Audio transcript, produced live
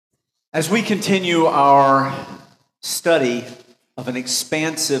As we continue our study of an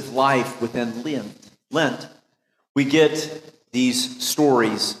expansive life within Lent, we get these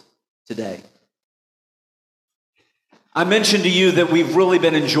stories today. I mentioned to you that we've really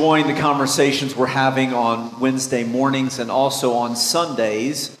been enjoying the conversations we're having on Wednesday mornings and also on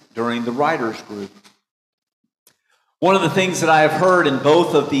Sundays during the writers group. One of the things that I have heard in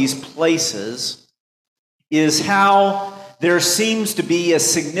both of these places is how there seems to be a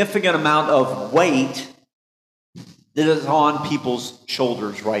significant amount of weight that is on people's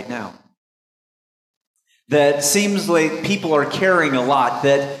shoulders right now. That seems like people are carrying a lot.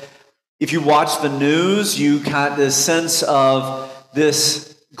 That if you watch the news, you kind of this sense of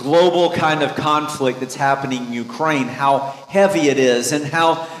this global kind of conflict that's happening in Ukraine, how heavy it is, and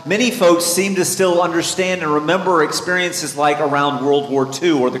how many folks seem to still understand and remember experiences like around World War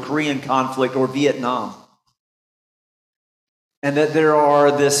II or the Korean conflict or Vietnam. And that there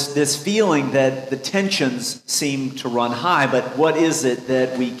are this feeling that the tensions seem to run high, but what is it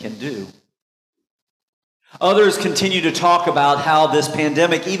that we can do? Others continue to talk about how this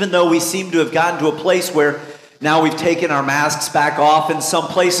pandemic, even though we seem to have gotten to a place where now we've taken our masks back off, in some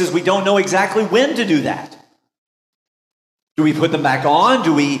places we don't know exactly when to do that. Do we put them back on?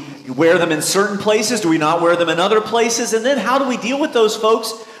 Do we wear them in certain places? Do we not wear them in other places? And then how do we deal with those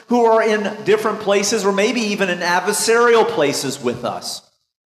folks who are in different places or maybe even in adversarial places with us?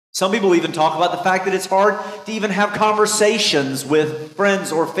 Some people even talk about the fact that it's hard to even have conversations with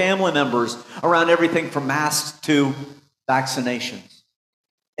friends or family members around everything from masks to vaccinations.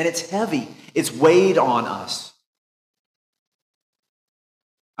 And it's heavy. It's weighed on us.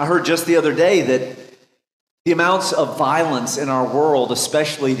 I heard just the other day that the amounts of violence in our world,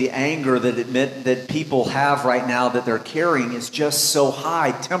 especially the anger that people have right now that they're carrying, is just so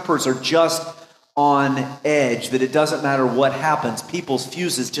high. Tempers are just on edge, that it doesn't matter what happens. People's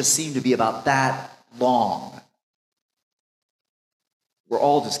fuses just seem to be about that long. We're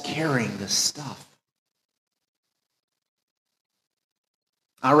all just carrying this stuff.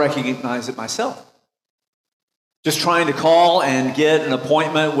 I recognize it myself. Just trying to call and get an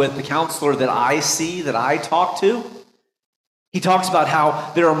appointment with the counselor that I see, that I talk to. He talks about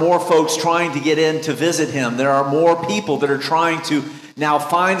how there are more folks trying to get in to visit him. There are more people that are trying to now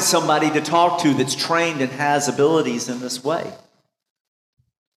find somebody to talk to that's trained and has abilities in this way.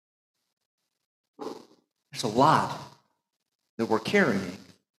 There's a lot that we're carrying.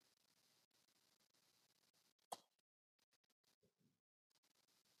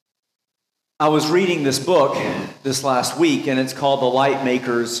 I was reading this book this last week, and it's called The Light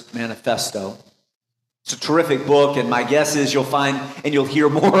Maker's Manifesto. It's a terrific book, and my guess is you'll find and you'll hear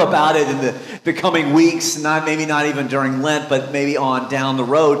more about it in the coming weeks, maybe not even during Lent, but maybe on down the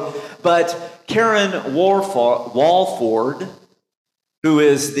road. But Karen Walford, who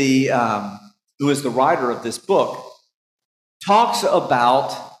is the writer of this book, talks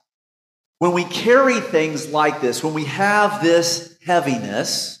about when we carry things like this, when we have this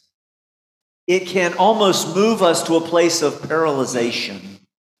heaviness, it can almost move us to a place of paralyzation.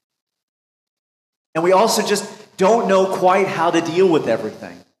 And we also just don't know quite how to deal with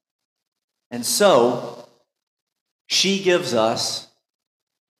everything. And so, she gives us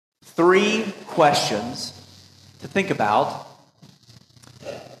 3 questions to think about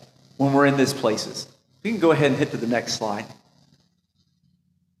when we're in these places. You can go ahead and hit to the next slide.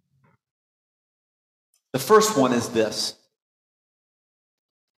 The first one is this.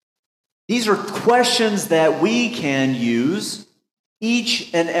 These are questions that we can use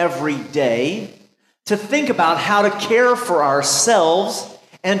each and every day to think about how to care for ourselves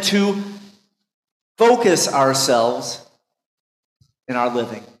and to focus ourselves in our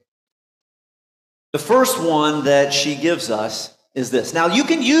living. The first one that she gives us is this. Now, you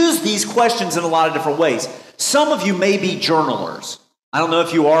can use these questions in a lot of different ways. Some of you may be journalers. I don't know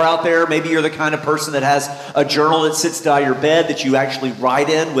if you are out there. Maybe you're the kind of person that has a journal that sits by your bed that you actually write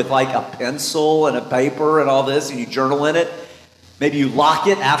in with like a pencil and a paper and all this, and you journal in it. Maybe you lock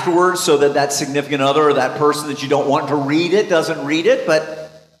it afterwards so that significant other or that person that you don't want to read it doesn't read it, but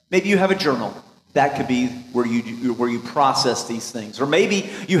maybe you have a journal. That could be where you process these things. Or maybe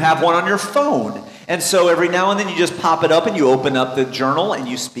you have one on your phone, and so every now and then you just pop it up and you open up the journal and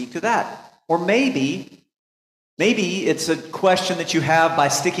you speak to that. Or maybe it's a question that you have by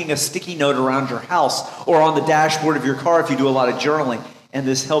sticking a sticky note around your house or on the dashboard of your car if you do a lot of journaling, and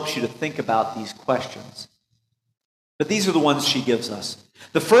this helps you to think about these questions. But these are the ones she gives us.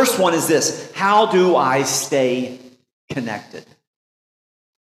 The first one is this: how do I stay connected?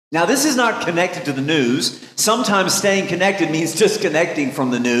 Now, this is not connected to the news. Sometimes staying connected means disconnecting from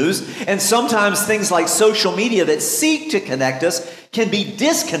the news. And sometimes things like social media that seek to connect us can be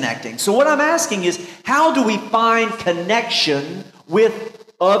disconnecting. So what I'm asking is, how do we find connection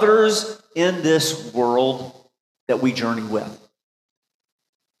with others in this world that we journey with?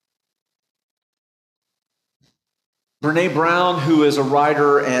 Brené Brown, who is a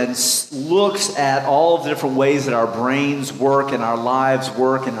writer and looks at all of the different ways that our brains work and our lives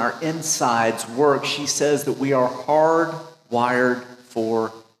work and our insides work, she says that we are hardwired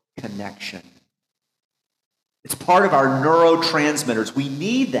for connection. It's part of our neurotransmitters. We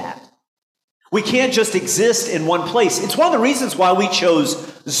need that. We can't just exist in one place. It's one of the reasons why we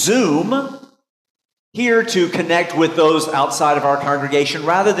chose Zoom here to connect with those outside of our congregation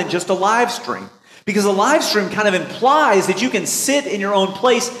rather than just a live stream. Because a live stream kind of implies that you can sit in your own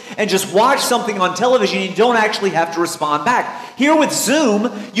place and just watch something on television and you don't actually have to respond back. Here with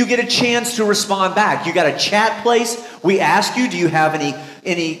Zoom, you get a chance to respond back. You got a chat place. We ask you, do you have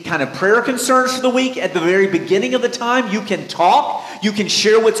any kind of prayer concerns for the week? At the very beginning of the time, you can talk. You can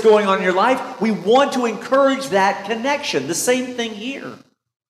share what's going on in your life. We want to encourage that connection. The same thing here.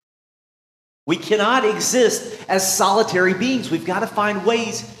 We cannot exist as solitary beings. We've got to find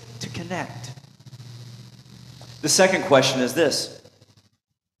ways to connect. The second question is this: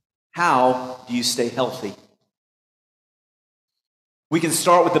 how do you stay healthy? We can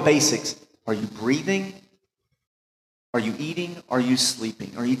start with the basics. Are you breathing? Are you eating? Are you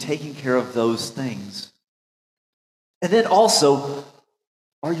sleeping? Are you taking care of those things? And then also,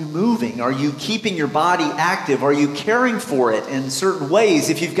 are you moving? Are you keeping your body active? Are you caring for it in certain ways?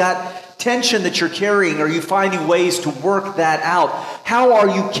 If you've got tension that you're carrying, are you finding ways to work that out? How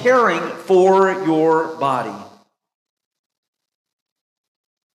are you caring for your body?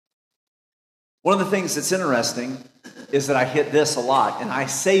 One of the things that's interesting is that I hit this a lot, and I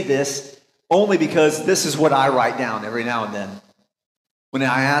say this only because this is what I write down every now and then. When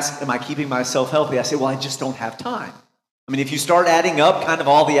I ask, am I keeping myself healthy? I say, well, I just don't have time. I mean, if you start adding up kind of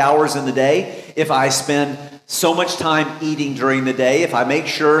all the hours in the day, if I spend so much time eating during the day, if I make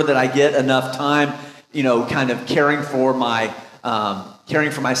sure that I get enough time, kind of caring for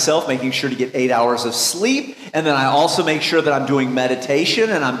myself, making sure to get 8 hours of sleep, and then I also make sure that I'm doing meditation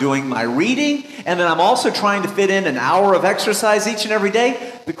and I'm doing my reading, and then I'm also trying to fit in an hour of exercise each and every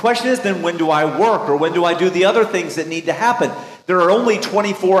day. The question is then, when do I work, or when do I do the other things that need to happen? There are only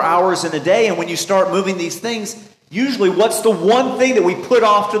 24 hours in a day, and when you start moving these things, usually what's the one thing that we put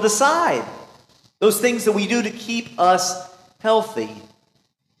off to the side? Those things that we do to keep us healthy.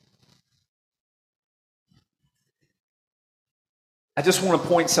 I just want to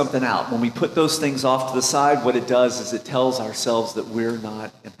point something out. When we put those things off to the side, what it does is it tells ourselves that we're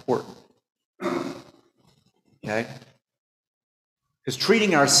not important. Okay? Because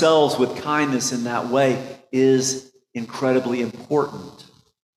treating ourselves with kindness in that way is incredibly important.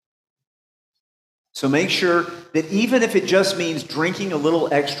 So make sure that even if it just means drinking a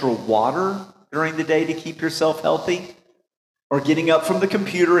little extra water during the day to keep yourself healthy, or getting up from the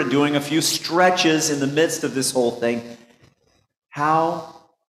computer and doing a few stretches in the midst of this whole thing, how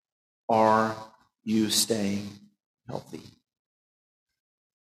are you staying healthy?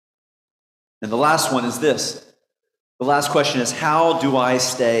 And the last one is this. The last question is, how do I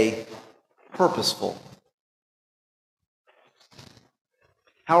stay purposeful?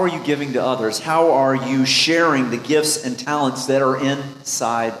 How are you giving to others? How are you sharing the gifts and talents that are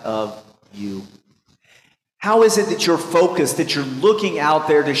inside of you? How is it that you're focused, that you're looking out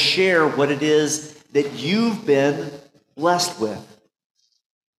there to share what it is that you've been blessed with?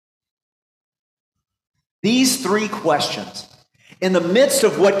 These three questions, in the midst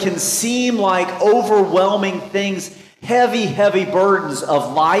of what can seem like overwhelming things, heavy, heavy burdens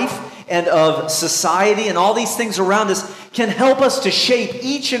of life and of society and all these things around us, can help us to shape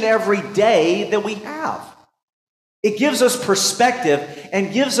each and every day that we have. It gives us perspective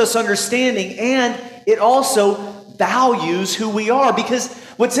and gives us understanding, and it also values who we are. Because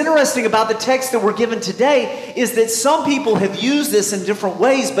what's interesting about the text that we're given today is that some people have used this in different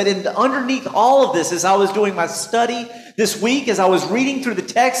ways, but underneath all of this, as I was doing my study this week, as I was reading through the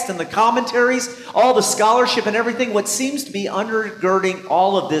text and the commentaries, all the scholarship and everything, what seems to be undergirding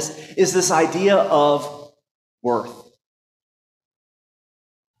all of this is this idea of worth.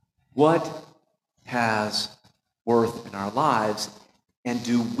 What has worth in our lives, and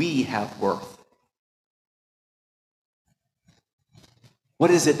do we have worth?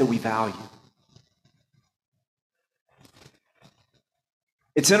 What is it that we value?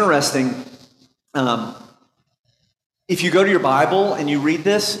 It's interesting. If you go to your Bible and you read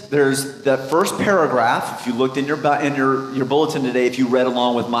this, there's that first paragraph. If you looked in your bulletin today, if you read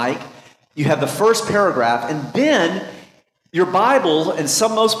along with Mike, you have the first paragraph, and then Your Bible, and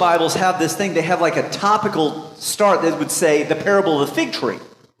most Bibles have this thing, they have like a topical start that would say the parable of the fig tree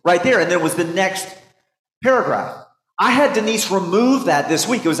right there, and then it was the next paragraph. I had Denise remove that this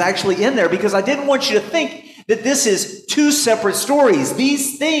week. It was actually in there because I didn't want you to think that this is two separate stories.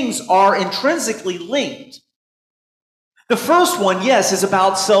 These things are intrinsically linked. The first one, yes, is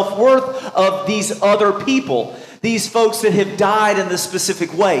about self-worth of these other people, these folks that have died in this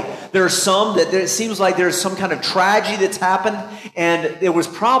specific way. There are some that it seems like there's some kind of tragedy that's happened, and there was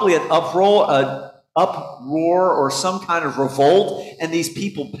probably an uproar or some kind of revolt, and these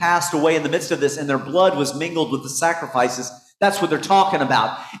people passed away in the midst of this, and their blood was mingled with the sacrifices. That's what they're talking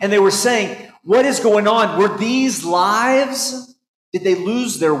about. And they were saying, what is going on? Were these lives, did they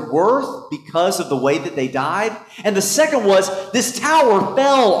lose their worth because of the way that they died? And the second was, this tower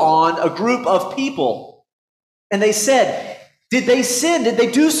fell on a group of people. And they said, did they sin? Did they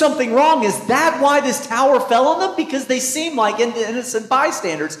do something wrong? Is that why this tower fell on them? Because they seem like innocent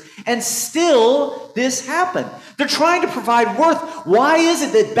bystanders. And still, this happened. They're trying to provide worth. Why is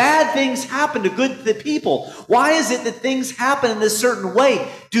it that bad things happen to good people? Why is it that things happen in this certain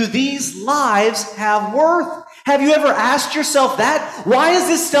way? Do these lives have worth? Have you ever asked yourself that? Why is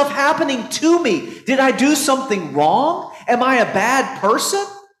this stuff happening to me? Did I do something wrong? Am I a bad person?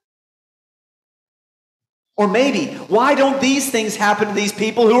 Or maybe, why don't these things happen to these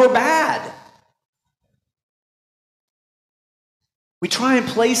people who are bad? We try and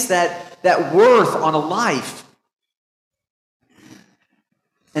place that worth on a life.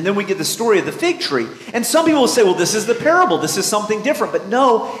 And then we get the story of the fig tree. And some people will say, well, this is the parable. This is something different. But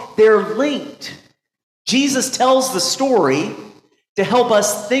no, they're linked. Jesus tells the story to help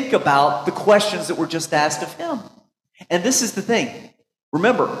us think about the questions that were just asked of him. And this is the thing.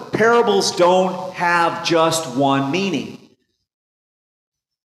 Remember, parables don't have just one meaning.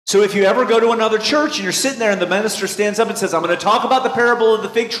 So if you ever go to another church and you're sitting there and the minister stands up and says, I'm going to talk about the parable of the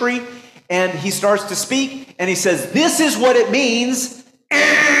fig tree, and he starts to speak and he says, this is what it means.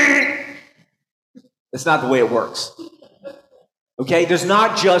 That's not the way it works. Okay? There's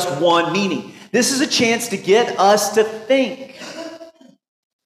not just one meaning. This is a chance to get us to think.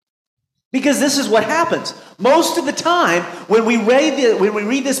 Because this is what happens. Most of the time, when we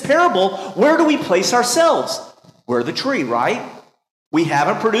read this parable, where do we place ourselves? We're the tree, right? We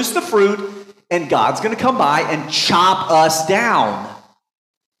haven't produced the fruit, and God's going to come by and chop us down.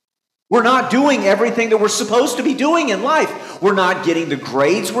 We're not doing everything that we're supposed to be doing in life. We're not getting the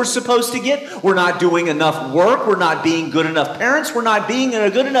grades we're supposed to get. We're not doing enough work. We're not being good enough parents. We're not being a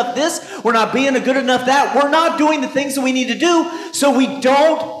good enough this. We're not being a good enough that. We're not doing the things that we need to do, so we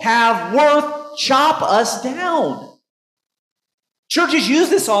don't have worth. Chop us down. Churches use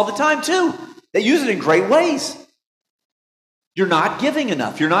this all the time too. They use it in great ways. You're not giving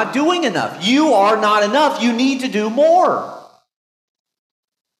enough. You're not doing enough. You are not enough. You need to do more.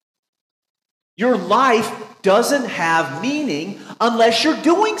 Your life doesn't have meaning unless you're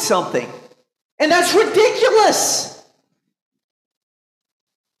doing something. And that's ridiculous.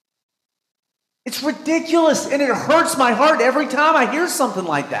 It's ridiculous, and it hurts my heart every time I hear something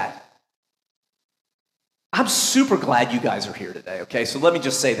like that. I'm super glad you guys are here today, okay? So let me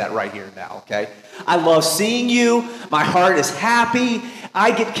just say that right here now, okay? I love seeing you. My heart is happy.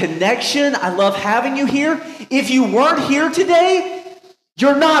 I get connection. I love having you here. If you weren't here today,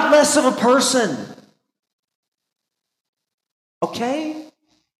 you're not less of a person. Okay?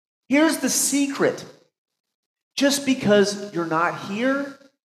 Here's the secret. Just because you're not here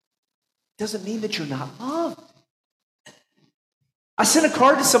doesn't mean that you're not loved. I sent a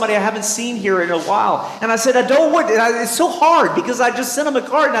card to somebody I haven't seen here in a while, and I said, it's so hard because I just sent them a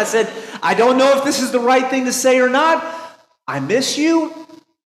card, and I said, I don't know if this is the right thing to say or not. I miss you,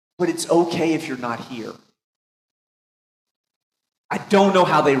 but it's okay if you're not here. I don't know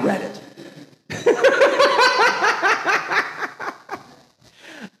how they read it.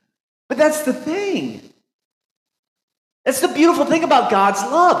 But that's the thing. That's the beautiful thing about God's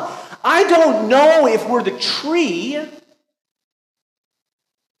love. I don't know if we're the tree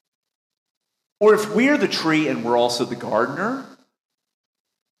or if we're the tree and we're also the gardener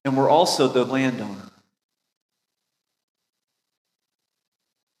and we're also the landowner.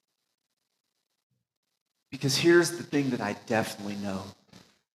 Because here's the thing that I definitely know.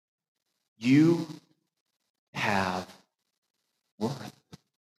 You have worth.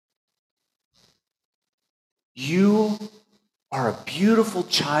 You are a beautiful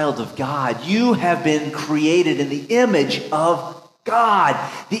child of God. You have been created in the image of God,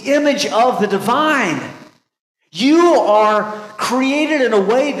 the image of the divine. You are created in a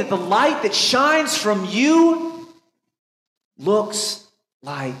way that the light that shines from you looks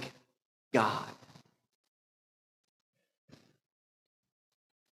like God.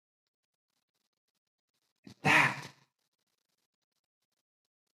 That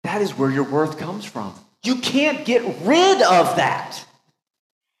is where your worth comes from. You can't get rid of that.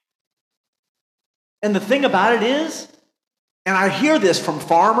 And the thing about it is, and I hear this from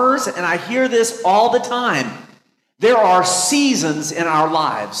farmers, and I hear this all the time, there are seasons in our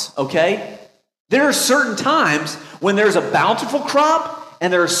lives, okay? There are certain times when there's a bountiful crop,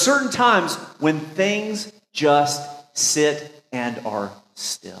 and there are certain times when things just sit and are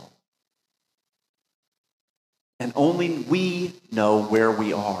still. And only we know where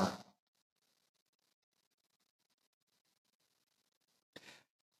we are.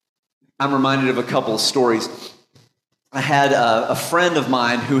 I'm reminded of a couple of stories. I had a friend of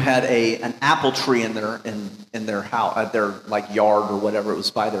mine who had an apple tree in their house, their like yard or whatever. It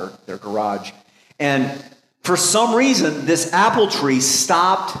was by their garage, and for some reason, this apple tree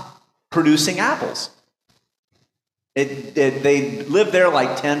stopped producing apples. They lived there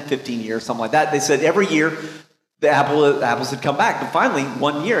like 10, 15 years, something like that. They said every year the apples had come back, but finally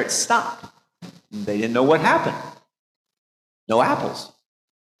one year it stopped. They didn't know what happened. No apples.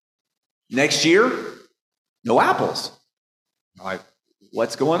 Next year, no apples. Like,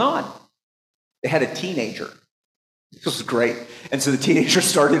 what's going on? They had a teenager. This was great. And so the teenager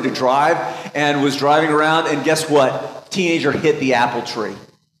started to drive and was driving around, and guess what? Teenager hit the apple tree.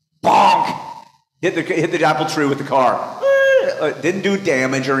 Bonk! Hit the apple tree with the car. Didn't do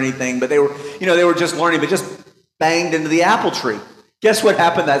damage or anything, but they were just learning, but just banged into the apple tree. Guess what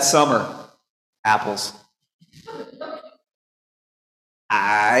happened that summer? Apples.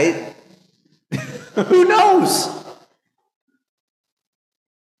 Who knows?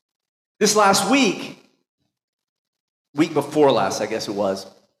 This last week before last, I guess it was,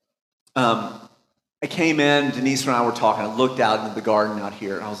 I came in, Denise and I were talking, I looked out into the garden out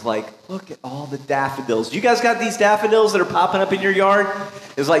here, and I was like, look at all the daffodils. You guys got these daffodils that are popping up in your yard?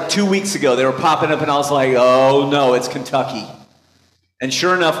 It was like 2 weeks ago, they were popping up, and I was like, oh no, it's Kentucky. And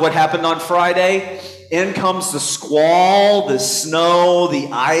sure enough, what happened on Friday? In comes the squall, the snow, the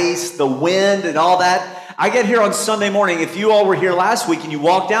ice, the wind, and all that. I get here on Sunday morning. If you all were here last week and you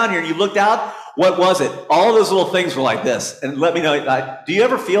walked down here and you looked out, what was it? All those little things were like this. And let me know, do you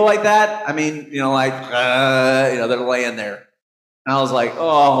ever feel like that? I mean, they're laying there. And I was like,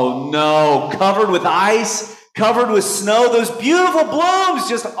 oh no, covered with ice, covered with snow, those beautiful blooms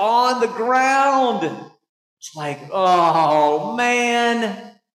just on the ground. It's like, oh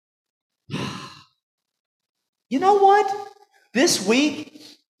man. You know what? This week,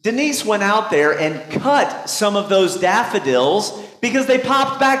 Denise went out there and cut some of those daffodils because they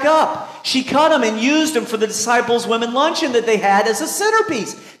popped back up. She cut them and used them for the Disciples' Women Luncheon that they had as a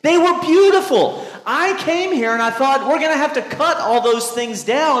centerpiece. They were beautiful. I came here and I thought, we're going to have to cut all those things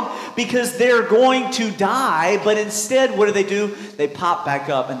down because they're going to die. But instead, what do? They pop back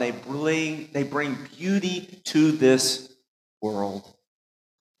up and they bring beauty to this world.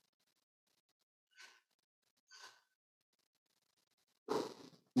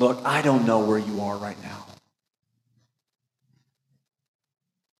 Look, I don't know where you are right now.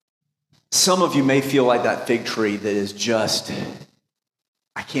 Some of you may feel like that fig tree that is just,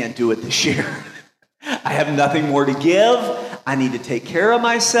 I can't do it this year. I have nothing more to give. I need to take care of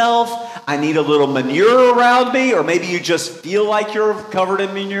myself. I need a little manure around me. Or maybe you just feel like you're covered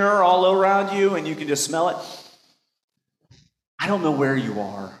in manure all around you and you can just smell it. I don't know where you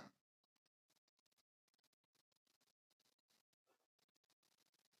are.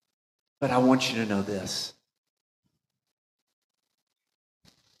 But I want you to know this.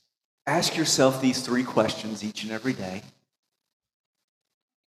 Ask yourself these 3 questions each and every day.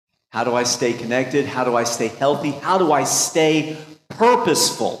 How do I stay connected? How do I stay healthy? How do I stay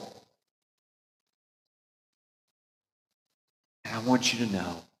purposeful? And I want you to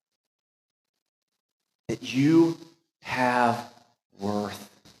know that you have worth.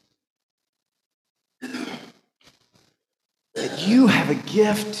 That you have a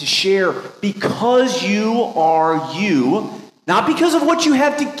gift to share because you are you, not because of what you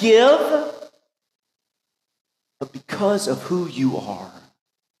have to give, but because of who you are.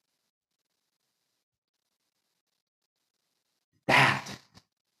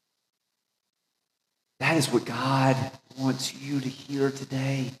 That is what God wants you to hear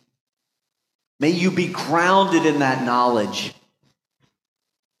today. May you be grounded in that knowledge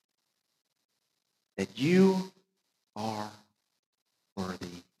that you are worthy.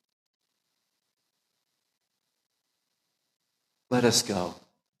 Let us go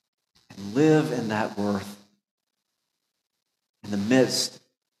and live in that worth in the midst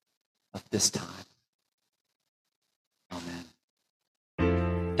of this time. Amen.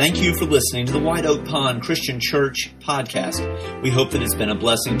 Thank you for listening to the White Oak Pond Christian Church podcast. We hope that it's been a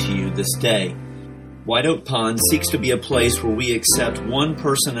blessing to you this day. White Oak Pond seeks to be a place where we accept one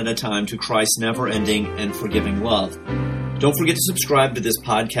person at a time to Christ's never-ending and forgiving love. Don't forget to subscribe to this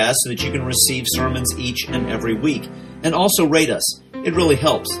podcast so that you can receive sermons each and every week. And also rate us. It really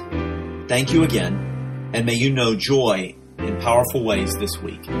helps. Thank you again, and may you know joy in powerful ways this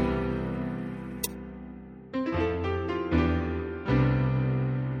week.